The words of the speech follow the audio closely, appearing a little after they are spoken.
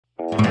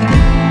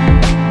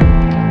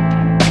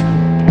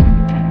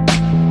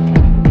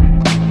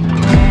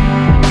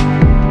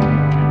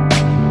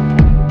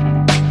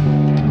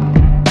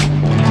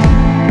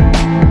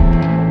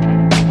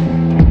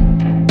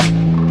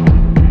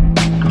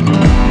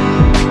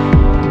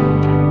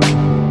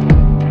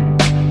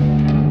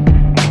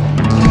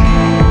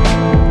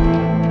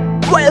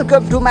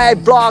Welcome to my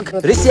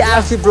blog Rishi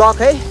RC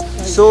blog है।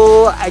 So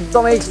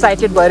एकदमै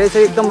excited भइरहेछ,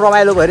 एकदम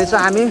रमाइलो भइरहेछ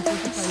हामी।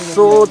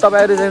 सो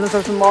तपाईँहरू हेर्न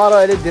सक्छु म र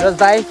अहिले धीरज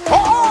दाई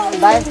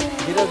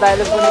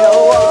दाईले पनि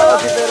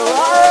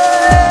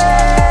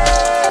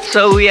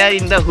So we are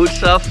in the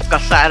hoods of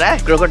KASAHARA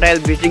Crocodile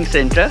Breeding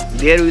Center.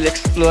 There we will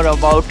explore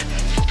about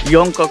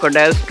young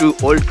crocodiles to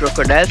old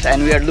crocodiles,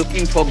 and we are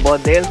looking for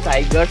bodil,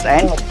 tigers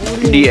and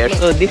deer.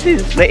 So this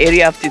is the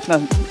area of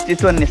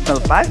Chitwan National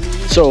Park.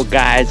 So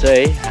guys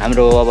है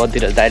हाम्रो अब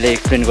धीरज दाईले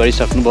explain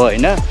गरिसक्नु भयो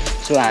होइन।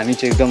 So हामी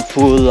चाहिँ एकदम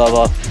फुल अब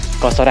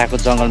कसाराको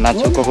जङ्गलमा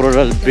छौँ,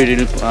 क्रोकोडाइल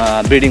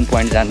ब्रिडिङ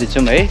पोइन्ट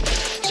जाँदैछौँ है।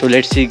 सो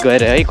लेट्स सी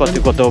गएर है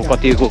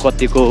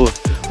कतिको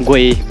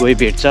गई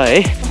भेट्छ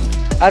है।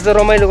 आज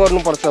रमाइलो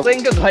गर्नुपर्छ।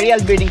 Going to Garyo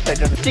breeding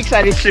center. 6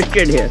 are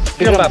restricted here.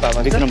 Vikram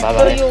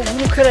बाबा यो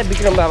मुखेर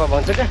विक्रम बाबा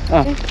भन्छ क्या।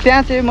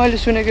 त्यहाँ चाहिँ मैले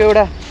सुनेको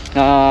एउटा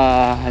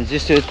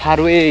जस्तो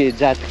थारुवे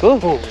जातको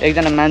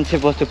एकजना मान्छे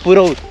बस्थ्यो,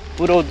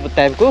 पुरौत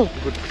टाइपको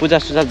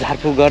पूजासुजा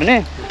झारफुक गर्ने,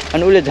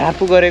 अनि उसले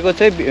झारफुक गरेको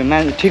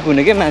चाहिँ ठिक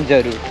हुने क्या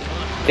मान्छेहरू।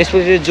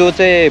 यसपछि जो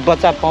चाहिँ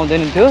बच्चा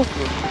पाउँदैन थियो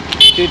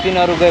त्यो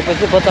तिनीहरू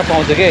गएपछि बच्चा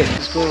पाउँथ्यो कि।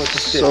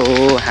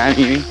 सो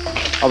हामी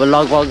अब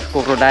लगभग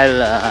क्रोकोडाइल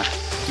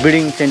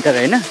ब्रिडिङ सेन्टर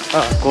होइन,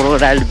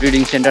 क्रोकोडाइल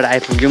ब्रिडिङ सेन्टर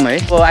आइपुग्यौँ है।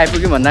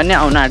 आइपुग्यौँ भन्दा नि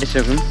आउन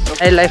आँटिसक्यौँ।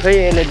 यसलाई खै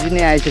एलर्जी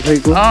नै आएछ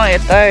खैको।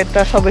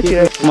 यता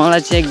सबैतिर।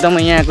 मलाई चाहिँ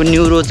एकदमै यहाँको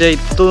न्युरो चाहिँ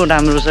यस्तो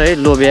राम्रो छ है,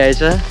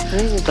 लोभ्याएछ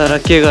तर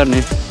के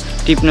गर्ने,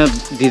 टिप्न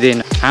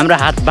दिँदैन। हाम्रो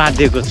हात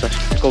बाँधिएको छ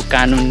को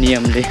कानुन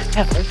नियमले।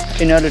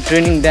 यिनीहरू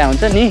ट्रेनिङ दिए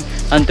हुन्छ नि,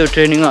 अनि त्यो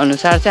ट्रेनिङ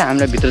अनुसार चाहिँ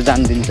हामीलाई भित्र जान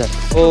दिन्छ।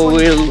 ओ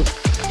will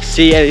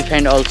see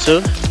elephant also.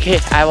 Okay,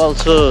 I've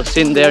also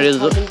seen there is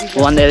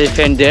one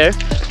elephant there.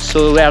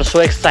 So we are so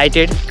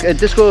excited.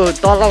 त्यसको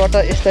तलबाट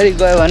यसरी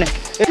गयो भने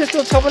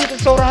त्यस्तो छ भने त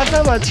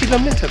चौराहामा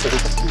छिलम नै छ त।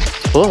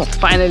 हो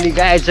फाइनली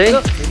गाई चाहिँ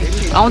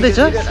आउँदैछ।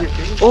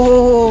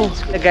 ओहो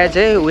गाई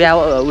चाहिँ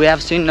we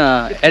have seen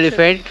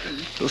elephant,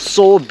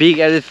 so big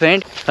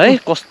elephant है।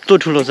 कस्तो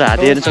ठुलो छ,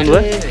 हात्ती हेर्नु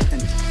सक्नुभयो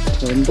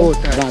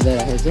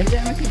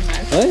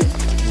है।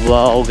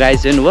 वाउ गाई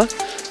चाहिँ हेर्नुभयो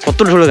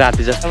कत्रो ठुलो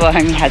हात्ती छ। अब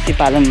हामी हात्ती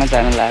पालनमा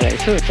जान लागेको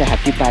छौँ। त्यो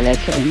हात्ती पालेको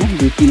छ होइन,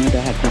 2-3वटा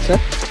हात्ती छ।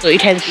 So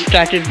it has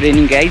started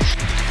raining guys.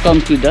 Come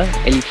to the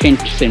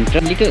elephant center.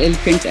 Little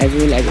elephants as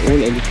well as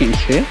old elephants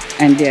here,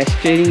 and they are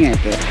staring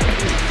at us.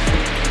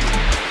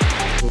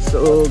 So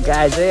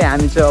गाई चाहिँ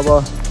हामी चाहिँ अब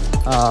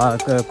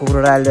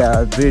क्रोकोडाइल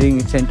ब्रिडिङ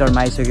सेन्टरमा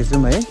आइसकेको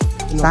छौँ है।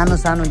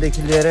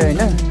 सानोदेखि लिएर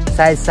होइन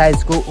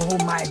साइजको ओ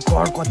माई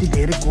गड कति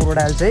धेरै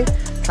क्रोकोडाइल चाहिँ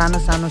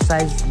सानो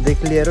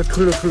साइजदेखि लिएर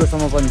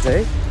ठुलोसम्म पनि छ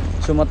है।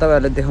 सो म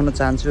तपाईँहरूलाई देखाउन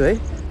चाहन्छु है।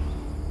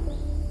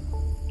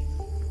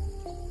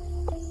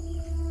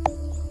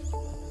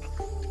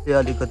 यो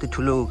अलिकति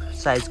ठुलो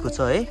साइजको छ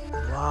है।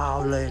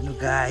 वाउ ल हेर्नु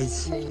गाइज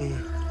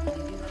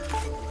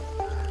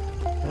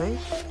है।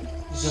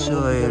 सो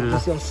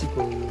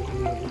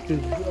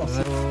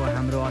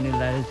हाम्रो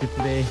अनिललाई चाहिँ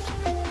पुरै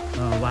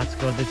वाच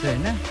गर्दैछ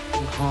होइन।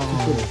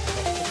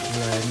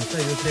 हेर्नुहोस् त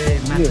यो चाहिँ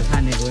माछा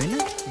खानेको होइन।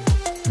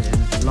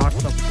 हेर्नुहोस्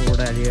लट्स अफ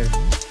क्रोकोडाइल हियर।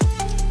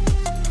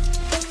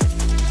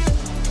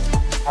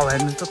 अब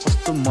हेर्नुहोस् त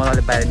कस्तो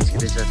मजाले बाहिर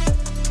निस्किँदैछ।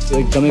 त्यो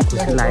एकदमै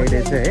खुसी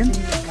लागिरहेछ है,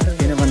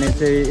 किनभने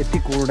चाहिँ यति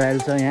क्रोकोडाइल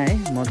छ यहाँ है।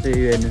 म चाहिँ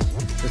यो हेर्नुहोस्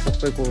त्यो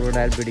सबै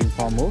क्रोकोडाइल ब्रिडिङ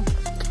फर्म हो।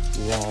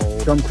 वाउ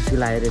एकदम खुसी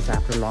लागिरहेछ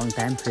आफ्टर लङ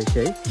टाइम फ्रेस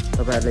है।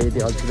 तपाईँहरूलाई यदि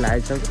अल्छी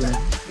लागेको छ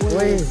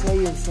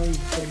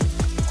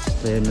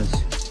हेर्नुहोस्।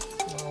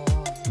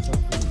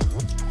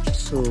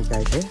 सो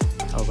गाई चाहिँ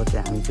अब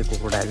चाहिँ हामी चाहिँ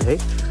क्रोकोडाइल है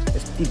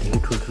यति धेरै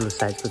ठुल्ठुलो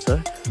साइजको छ।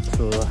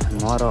 सो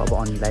म र अब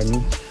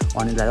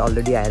अनिललाई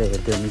अलरेडी आएर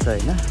हेर्दै हुनुहुन्छ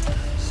होइन।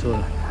 सो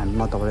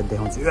म तपाईँलाई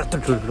देखाउँछु यस्तो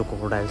ठुल्ठुलो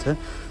क्रोकोडाइल छ,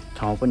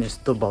 ठाउँ पनि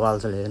यस्तो बवाल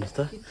छ हेर्नुहोस् त।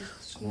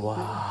 वाह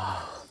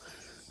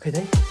खै त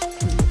होइन।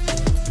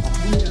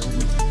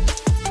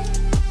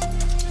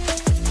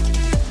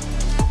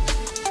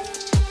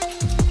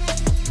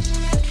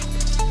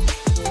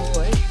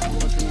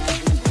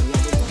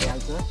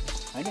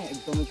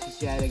 एकदमै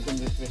खुसी आएर एकदम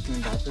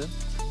रिफ्रेसमेन्ट भएको छ।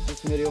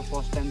 मेरो यो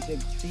फर्स्ट टाइम चाहिँ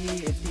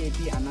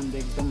यति आनन्द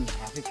एकदम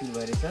ह्याप्पी फिल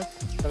भइरहेछ।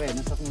 तपाईँ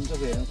हेर्न सक्नुहुन्छ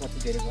हेर्नु कति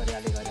धेरै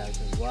गरिहाल्छ।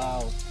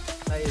 वाउ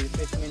तपाईँ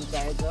रिफ्रेसमेन्ट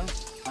चाहिन्छ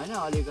होइन,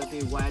 अलिकति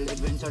वाइल्ड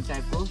एडभेन्चर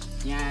टाइपको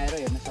यहाँ आएर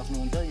हेर्न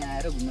सक्नुहुन्छ, यहाँ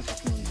आएर घुम्न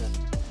सक्नुहुन्छ।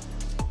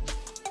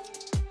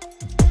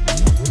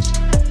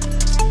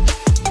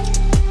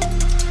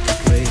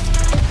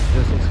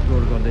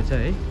 एक्सप्लोर गर्दैछ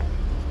है।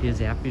 Is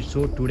happy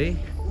so today.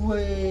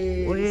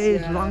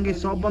 Longest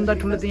सबभन्दा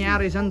ठुलो त यहाँ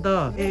रहेछ नि त।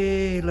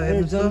 ए ल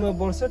हेर्नुहोस्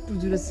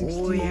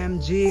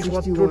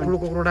कत्रो ठुलो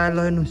क्रोकोडाइल ल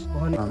हेर्नुहोस्।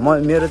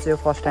 मेरो चाहिँ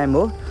फर्स्ट टाइम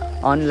हो,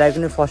 अनिलाई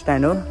पनि फर्स्ट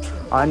टाइम हो,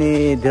 अनि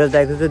धीरज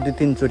दाइको चाहिँ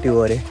 2-3 चोटि हो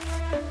अरे।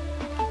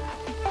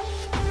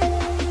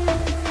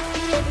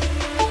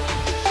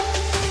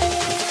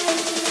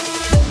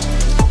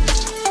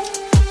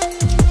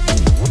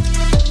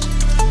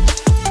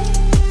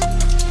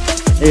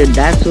 यो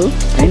डार्क हो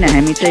होइन,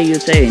 हामी चाहिँ यो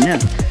चाहिँ होइन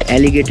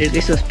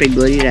एलिगेटरकै सस्पेक्ट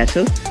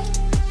गरिरहेछौँ।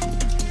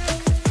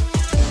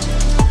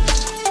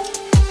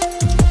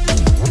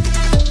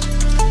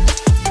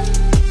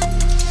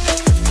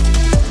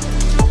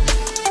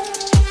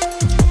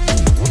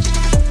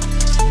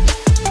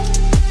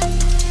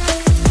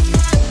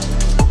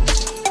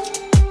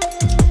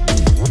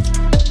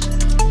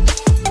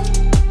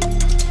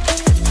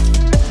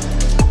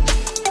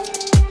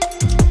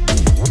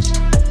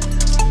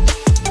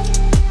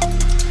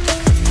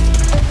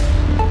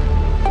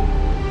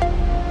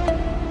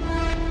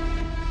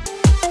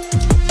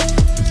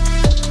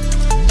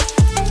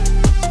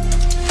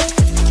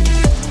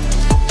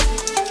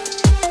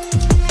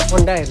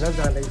 अन्डा हेर्न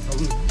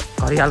जाँदैछौँ।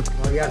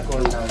 घरियालको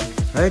अन्डा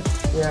है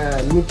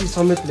यहाँ मिति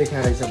समेत लेखा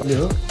रहेछ हो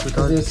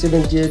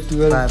 78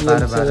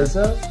 12 रहेछ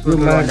यो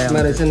मार्चमा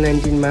रहेछ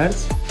 19 मार्च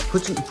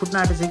फुट्न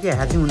आँटे छ कि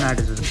ह्याचिङ हुन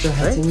आँटे छ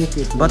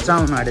बच्चा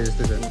हुन आँटे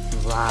जस्तो छ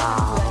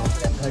वाउ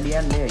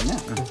घडियालले होइन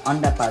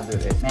अन्डा पार्दो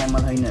रहेछ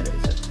म्यामल होइन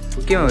रहेछ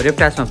के हो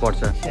रेप्टाइल्समा पर्छ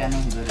सानो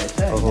हुँदो रहेछ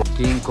ओहो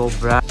किङ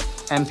कोब्रा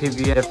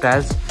एम्फिबियन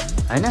रेप्टाइल्स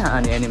हैन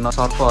अनि एनिमल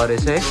सर्पहरू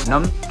चाहिँ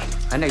एकदम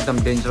हैन एकदम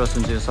डेन्जरस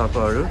हुन्छ यो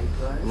सर्पहरू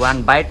one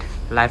bite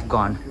life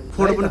gun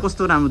photo पनि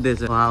कस्तो राम्रो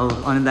दिएछ वाउ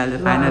अनि दाइले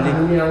फाइनली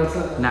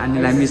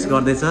नानीलाई मिस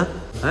गर्दैछ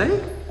है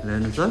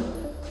हेर्नु त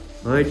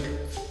वेट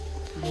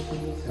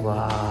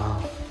वाउ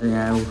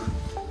यहाँ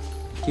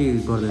के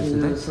गर्दैछ त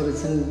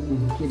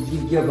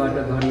विज्ञबाट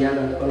घरियाल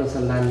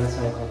अनुसन्धानमा छ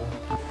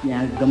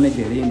यहाँ एकदमै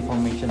धेरै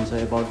इन्फर्मेसन छ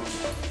अबाउट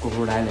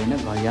क्रोकोडाइल हैन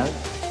घरियाल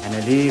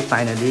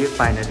फाइनली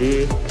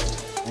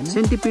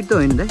सेन्टिपिड त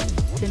होइन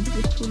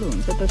सेन्टिपिड ठुलो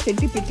हुन्छ त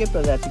सेन्टिपिडकै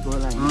प्रजातिको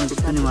होला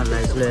त्यस्तो नि मलाई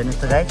लाग्छ हेर्नुहोस्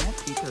त गाइस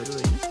पिटहरू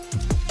होइन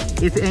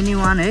if any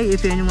one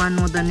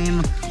know the name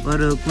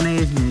अरू कुनै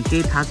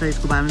केही थाहा छ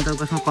यसको बारेमा त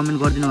कसमा कमेन्ट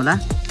गरिदिनु होला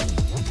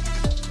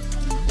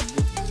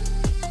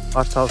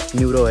अर्थ अफ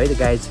न्युरो है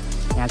गाइज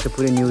यहाँ चाहिँ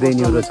पुरै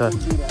न्युरो छ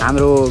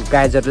हाम्रो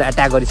गाइजहरूले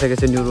एट्याक गरिसकेको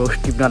छ न्युरो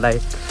टिप्नलाई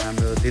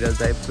हाम्रो धीरज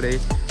दाइ पुरै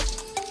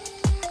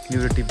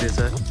न्युरो टिप्दैछ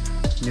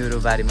न्युरो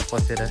बारीमा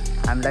पसेर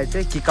हामीलाई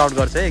चाहिँ किक आउट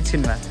गर्छ है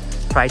एकछिनमा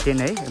फ्राइटेन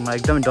है मलाई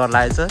एकदमै डर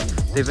लागेको छ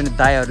त्यही पनि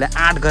दाइहरूले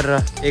आँट गरेर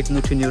एक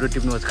मुठी न्युरो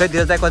टिप्नुहोस् खै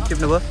धीरज दाइ कति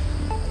टिप्नुभयो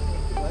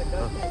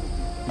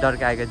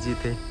डरकाएका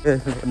जिते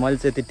मैले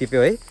चाहिँ यति टिप्यो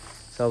है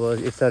सो अब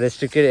it's a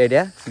restricted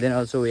area then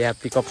also we have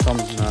pick up some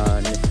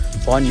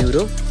fun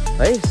neuro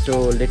है सो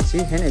लेट्स सी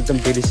हैन एकदम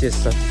डेलिसियस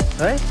छ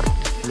है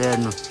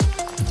हेर्नु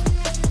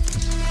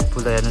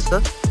फुल हेर्नुहोस् त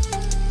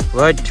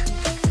वाट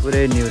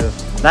पुरै न्युरो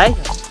भाइ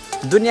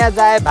दुनिया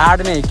जाए भाड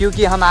में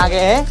क्योंकि हम आ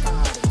गए हैं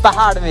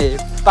पहाड़ में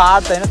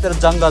पहाड़ त हैन तर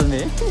जंगल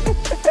में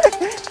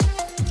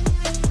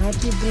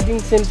हात्ती ब्रिडिङ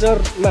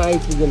सेन्टरमा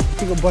आइपुग्यौँ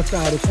हात्तीको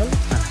बच्चाहरू छन्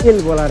तेल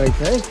बोला रहेछ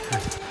है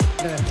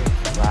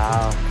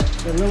वाउ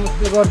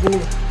नमस्ते गरिदिनु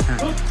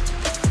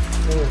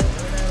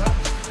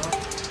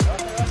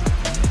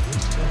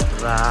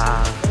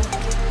wow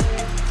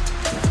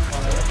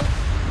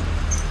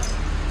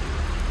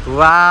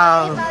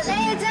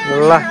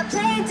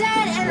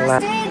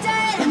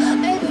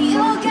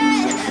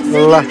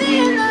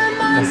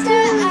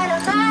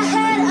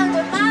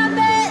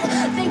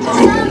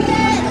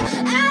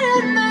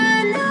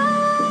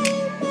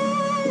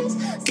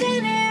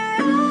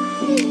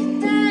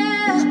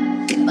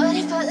But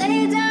if I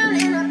lay down